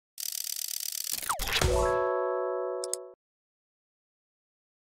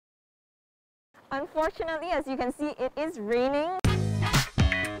Unfortunately, as you can see, it is raining.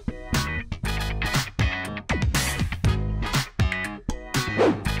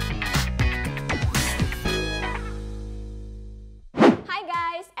 Hi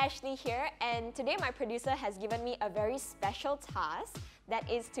guys, Ashley here, and today my producer has given me a very special task, that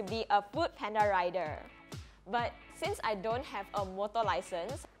is to be a foodpanda rider. But since I don't have a motor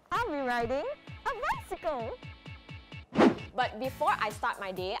license, I'll be riding a bicycle. But before I start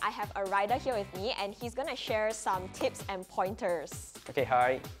my day, I have a rider here with me and he's gonna share some tips and pointers. Okay,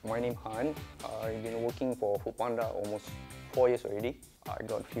 hi, my name Han. I've been working for foodpanda almost 4 years already. I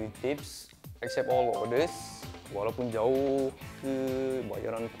got a few tips. Accept all orders. Walaupun jauh ke,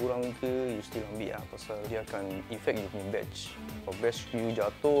 bayaran kurang ke, you still ambil lah pasal dia akan affect you punya batch. Kalau batch you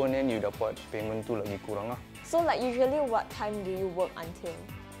jatuh and then you dapat payment tu lagi kurang lah. So like usually what time do you work until?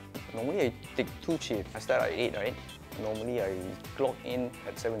 Normally I take 2 shifts. I start at 8, right? Normally I clock in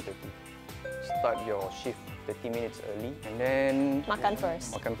at 7:30. Start your shift 30 minutes early and then Makan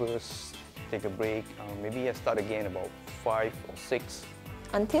first. Makan first, take a break. Maybe I start again about 5 or 6.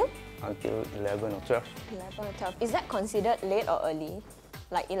 Until 11 or 12. 11 or 12. Is that considered late or early?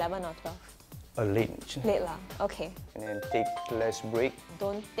 Like 11 or 12? Late. Late lah. Okay. And then take less break.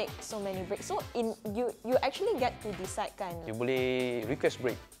 Don't take so many breaks. So you actually get to decide kan? You boleh request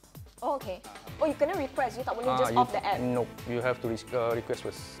break. Oh, okay. Oh, you kena request. You tak boleh just off the app. No, you have to request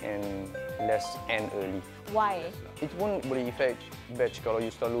first and less and early. Why? It pun boleh affect batch kalau you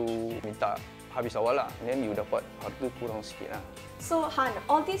selalu minta habis awal lah. And then you dapat harga kurang sikit lah. So Han,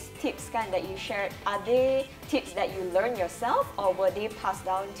 all these tips kan that you shared, are they tips that you learned yourself or were they passed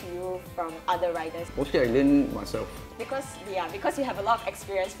down to you from other riders? Mostly I learn myself. Because you have a lot of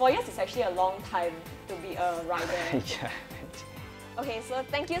experience. 4 years is actually a long time to be a rider. Yeah. Okay, so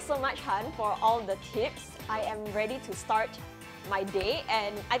thank you so much Han for all the tips. I am ready to start my day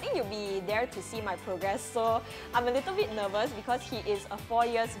and I think you'll be there to see my progress. So I'm a little bit nervous because he is a 4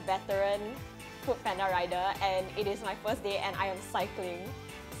 years veteran foodpanda rider and it is my first day and I am cycling.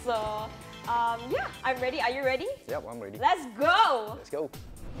 So yeah, I'm ready. Are you ready? Yep, I'm ready. Let's go! Let's go.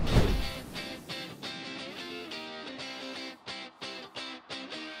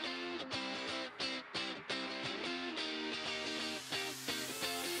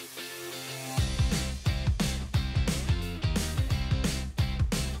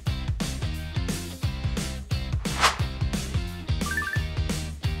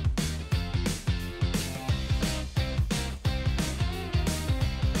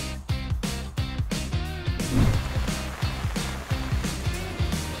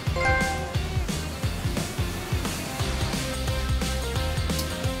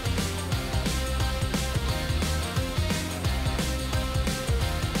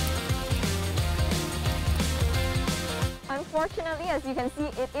 Unfortunately, as you can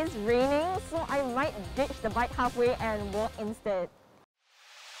see, it is raining, so I might ditch the bike halfway and walk instead.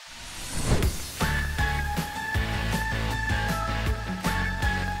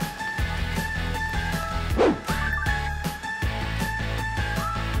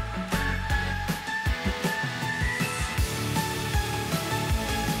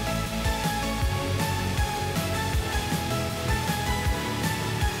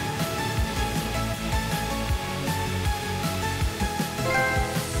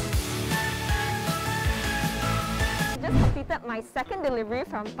 My second delivery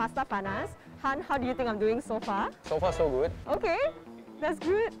from Pasta Panas. Han, how do you think I'm doing so far? So far so good. Okay, that's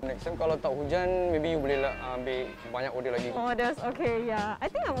good. Next time kalau tak hujan, maybe you boleh ambil banyak order lagi. Orders, okay, yeah. I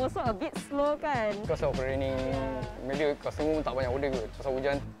think I'm also a bit slow kan? Because of raining, maybe customer tak banyak order kot. Pasal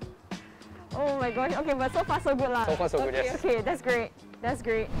hujan. Oh my gosh, okay, but so far so good lah. So far so good, yes. Okay, that's great. That's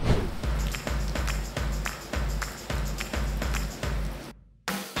great.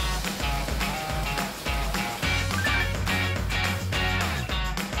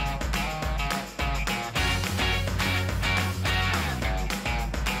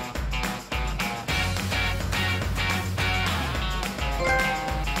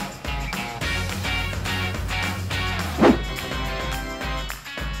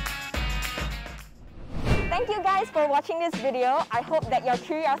 Thank you guys for watching this video. I hope that your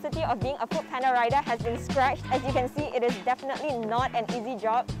curiosity of being a foodpanda rider has been scratched. As you can see, it is definitely not an easy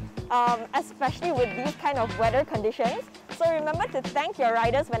job, especially with these kind of weather conditions. So remember to thank your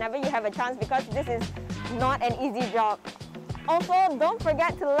riders whenever you have a chance because this is not an easy job. Also, don't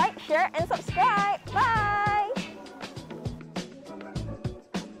forget to like, share and subscribe. Bye!